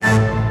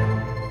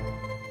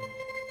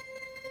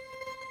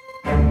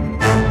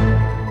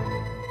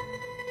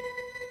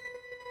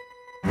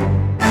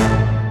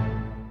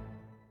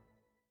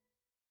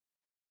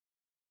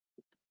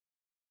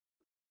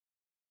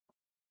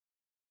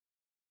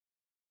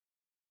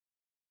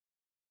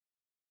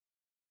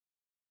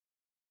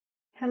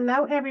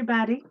Hello,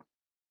 everybody.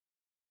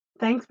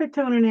 Thanks for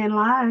tuning in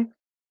live.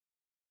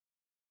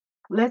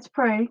 Let's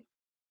pray.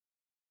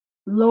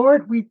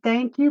 Lord, we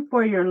thank you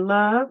for your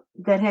love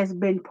that has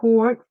been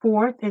poured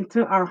forth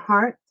into our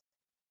hearts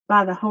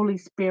by the Holy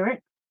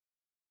Spirit.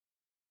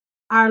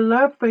 Our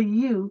love for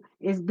you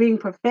is being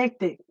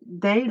perfected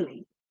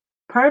daily.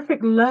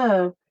 Perfect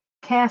love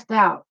casts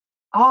out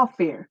all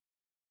fear.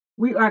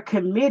 We are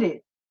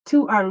committed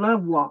to our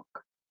love walk.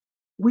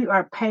 We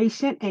are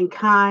patient and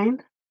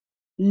kind,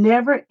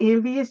 never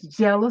envious,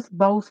 jealous,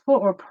 boastful,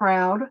 or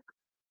proud.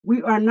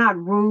 We are not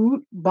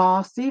rude,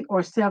 bossy,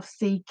 or self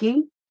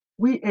seeking.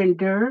 We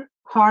endure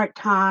hard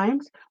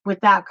times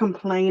without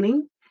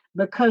complaining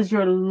because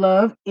your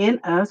love in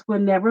us will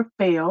never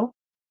fail.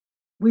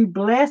 We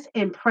bless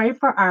and pray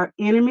for our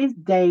enemies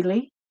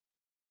daily.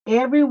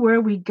 Everywhere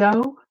we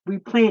go, we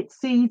plant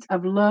seeds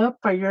of love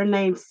for your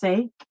name's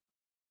sake.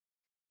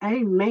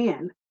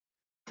 Amen.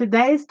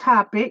 Today's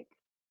topic: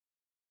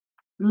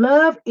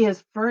 love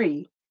is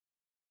free.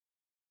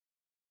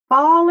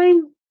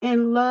 Falling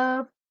in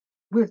love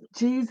with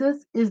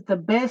Jesus is the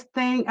best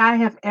thing I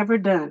have ever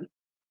done.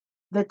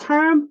 The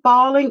term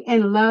falling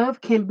in love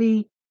can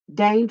be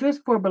dangerous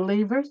for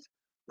believers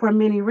for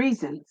many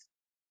reasons.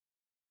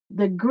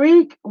 The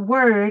Greek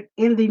word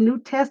in the New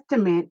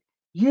Testament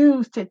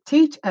used to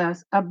teach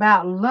us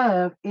about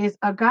love is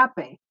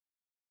agape.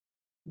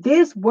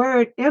 This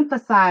word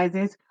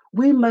emphasizes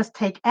we must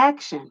take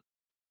action.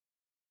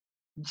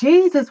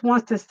 Jesus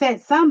wants to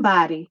set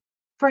somebody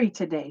free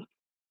today.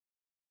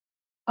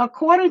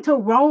 According to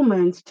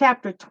Romans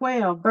chapter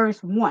 12,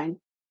 verse 1,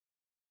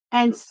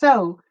 and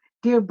so,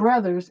 dear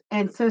brothers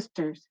and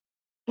sisters,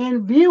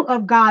 in view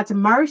of God's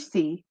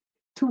mercy,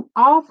 to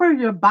offer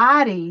your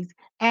bodies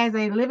as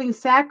a living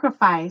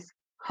sacrifice,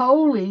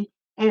 holy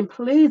and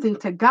pleasing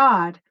to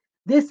God,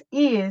 this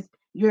is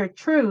your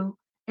true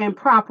and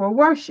proper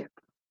worship.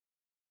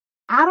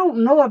 I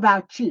don't know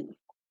about you,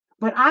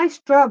 but I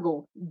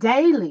struggle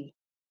daily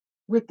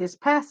with this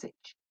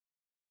passage.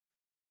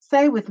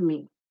 Say with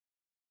me,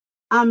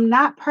 I'm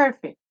not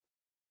perfect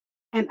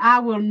and I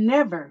will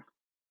never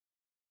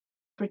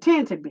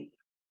pretend to be.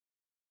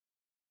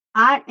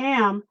 I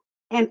am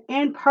an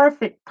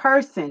imperfect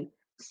person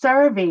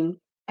serving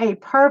a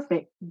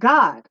perfect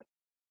God.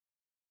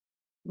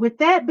 With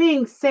that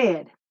being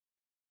said,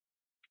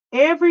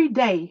 every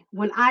day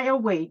when I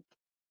awake,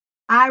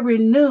 I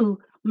renew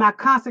my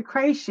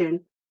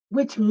consecration,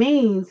 which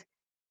means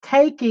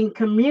taking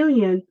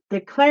communion,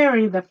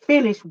 declaring the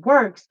finished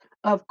works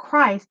of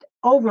Christ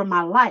over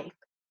my life.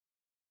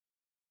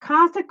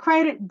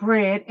 Consecrated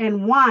bread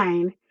and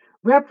wine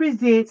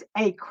represents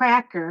a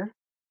cracker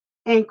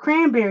and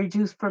cranberry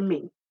juice for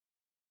me,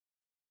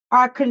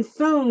 are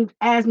consumed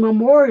as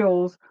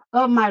memorials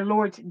of my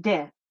Lord's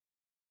death.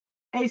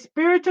 A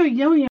spiritual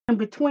union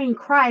between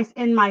Christ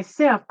and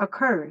myself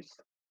occurs.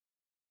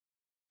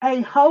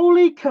 A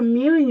holy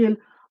communion,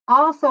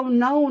 also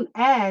known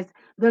as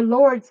the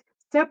Lord's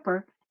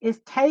Supper, is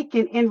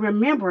taken in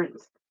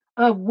remembrance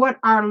of what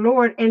our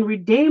Lord and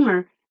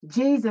Redeemer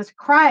Jesus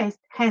Christ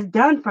has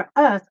done for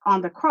us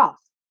on the cross.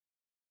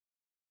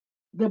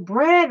 The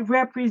bread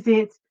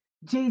represents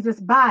Jesus'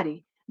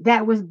 body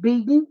that was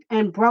beaten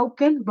and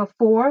broken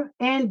before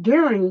and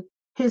during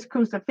his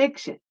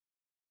crucifixion,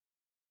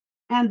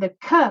 and the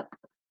cup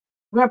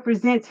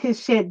represents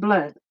his shed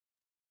blood.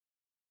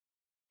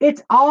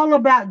 It's all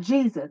about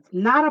Jesus,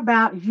 not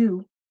about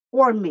you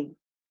or me.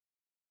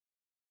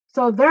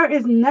 So there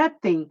is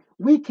nothing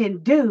we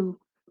can do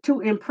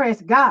to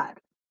impress God.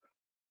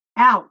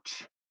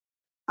 Ouch.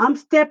 I'm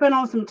stepping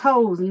on some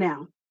toes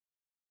now.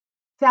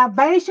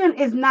 Salvation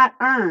is not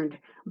earned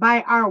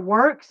by our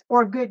works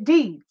or good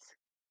deeds,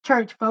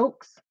 church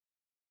folks.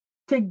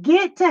 To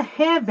get to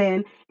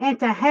heaven and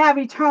to have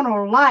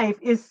eternal life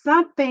is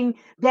something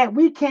that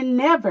we can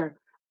never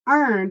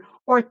earn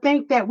or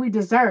think that we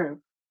deserve.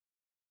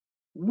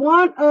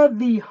 One of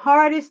the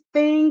hardest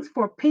things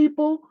for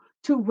people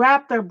to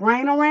wrap their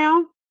brain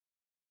around,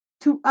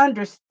 to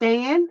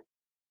understand,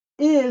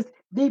 is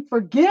the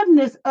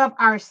forgiveness of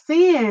our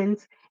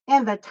sins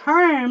and the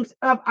terms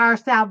of our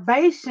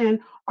salvation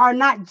are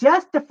not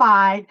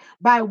justified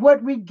by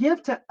what we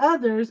give to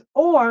others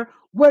or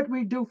what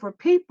we do for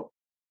people.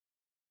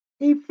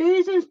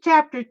 Ephesians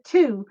chapter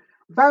 2,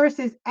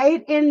 verses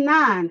 8 and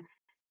 9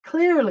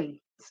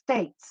 clearly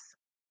states,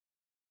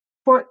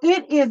 for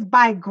it is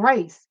by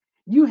grace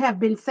you have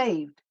been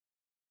saved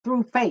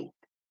through faith.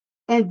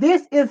 And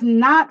this is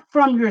not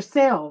from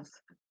yourselves.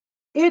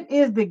 It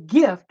is the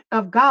gift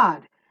of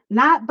God,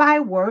 not by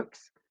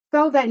works,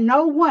 so that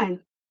no one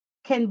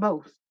can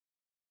boast.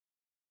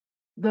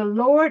 The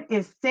Lord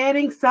is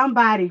setting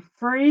somebody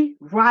free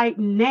right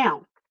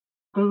now.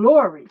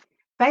 Glory.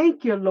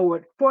 Thank you,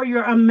 Lord, for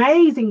your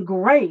amazing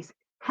grace.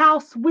 How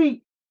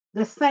sweet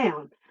the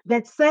sound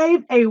that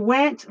saved a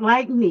wench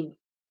like me.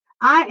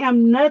 I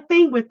am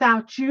nothing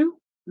without you.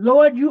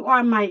 Lord, you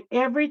are my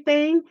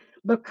everything.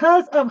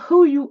 Because of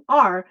who you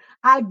are,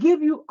 I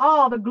give you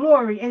all the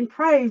glory and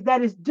praise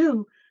that is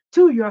due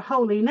to your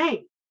holy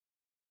name.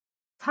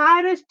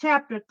 Titus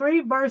chapter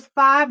 3, verse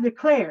 5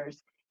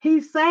 declares,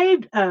 He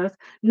saved us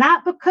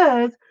not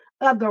because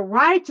of the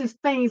righteous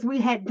things we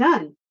had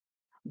done,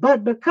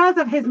 but because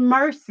of His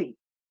mercy.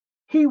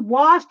 He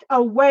washed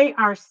away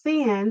our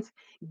sins,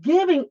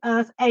 giving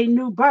us a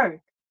new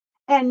birth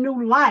and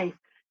new life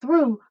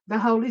through the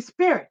Holy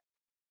Spirit.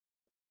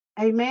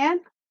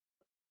 Amen.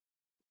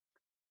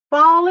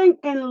 Falling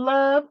in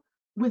love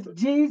with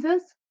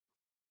Jesus.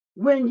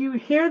 When you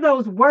hear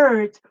those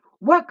words,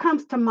 what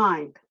comes to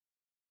mind?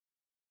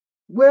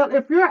 Well,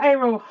 if you're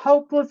a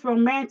hopeless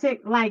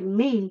romantic like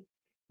me,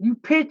 you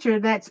picture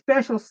that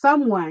special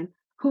someone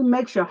who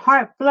makes your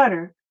heart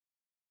flutter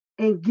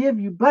and give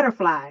you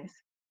butterflies.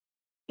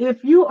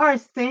 If you are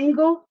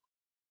single,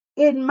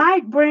 it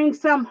might bring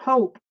some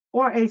hope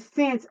or a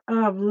sense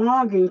of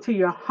longing to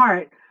your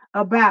heart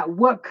about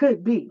what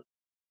could be.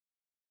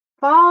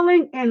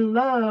 Falling in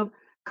love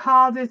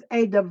causes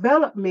a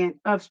development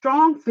of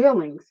strong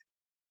feelings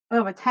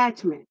of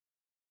attachment,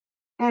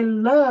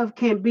 and love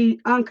can be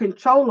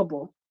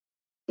uncontrollable.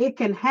 It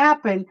can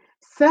happen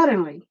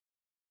suddenly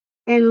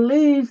and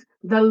leaves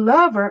the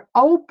lover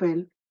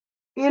open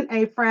in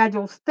a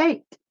fragile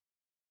state.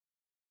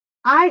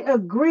 I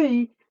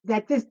agree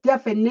that this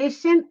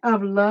definition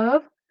of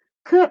love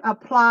could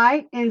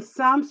apply in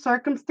some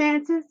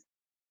circumstances.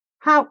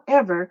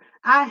 However,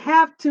 I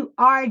have to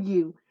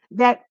argue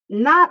that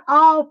not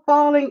all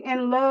falling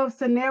in love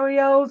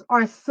scenarios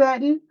are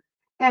sudden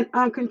and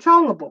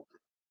uncontrollable.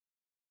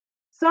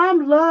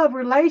 Some love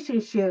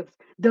relationships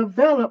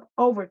develop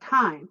over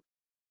time.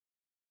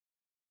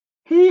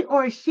 He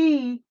or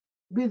she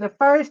be the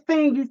first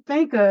thing you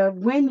think of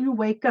when you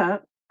wake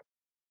up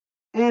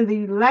and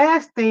the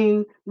last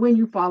thing when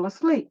you fall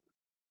asleep.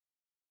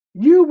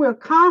 You will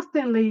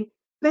constantly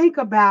think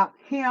about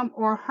him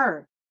or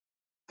her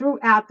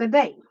throughout the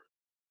day.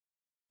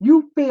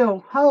 You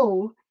feel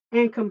whole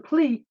and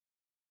complete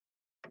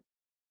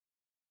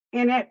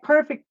and at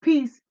perfect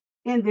peace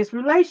in this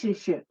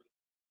relationship.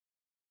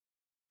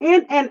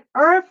 In an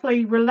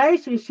earthly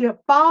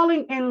relationship,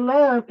 falling in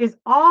love is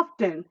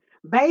often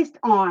based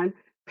on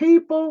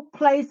people,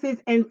 places,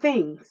 and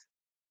things.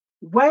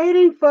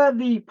 Waiting for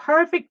the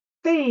perfect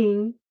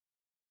thing,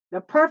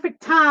 the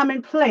perfect time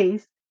and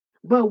place.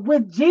 But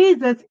with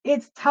Jesus,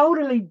 it's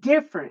totally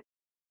different.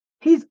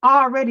 He's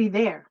already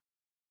there.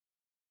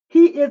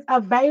 He is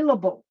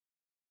available.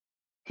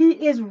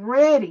 He is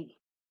ready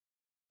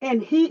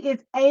and he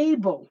is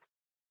able.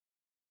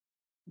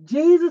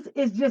 Jesus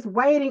is just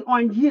waiting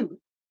on you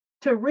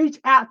to reach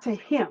out to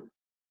him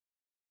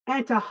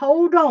and to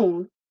hold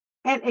on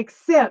and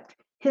accept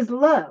his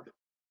love.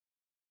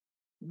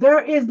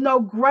 There is no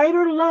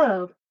greater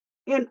love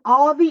in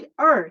all the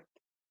earth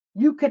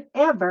you could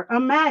ever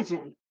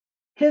imagine.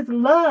 His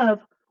love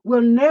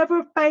will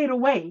never fade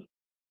away.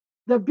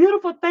 The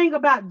beautiful thing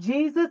about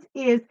Jesus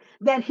is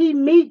that he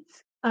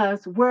meets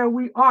us where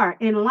we are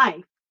in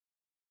life.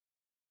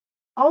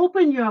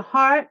 Open your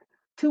heart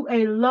to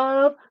a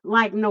love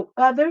like no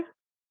other.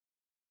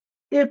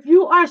 If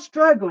you are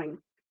struggling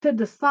to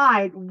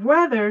decide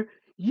whether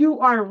you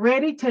are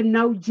ready to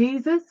know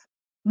Jesus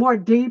more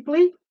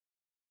deeply,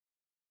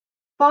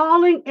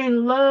 falling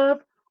in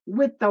love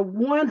with the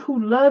one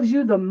who loves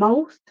you the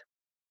most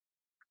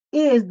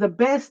is the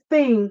best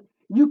thing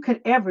you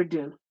could ever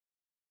do.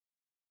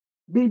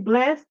 Be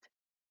blessed.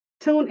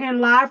 Tune in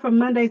live for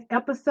Monday's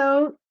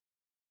episode.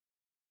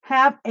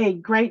 Have a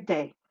great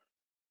day.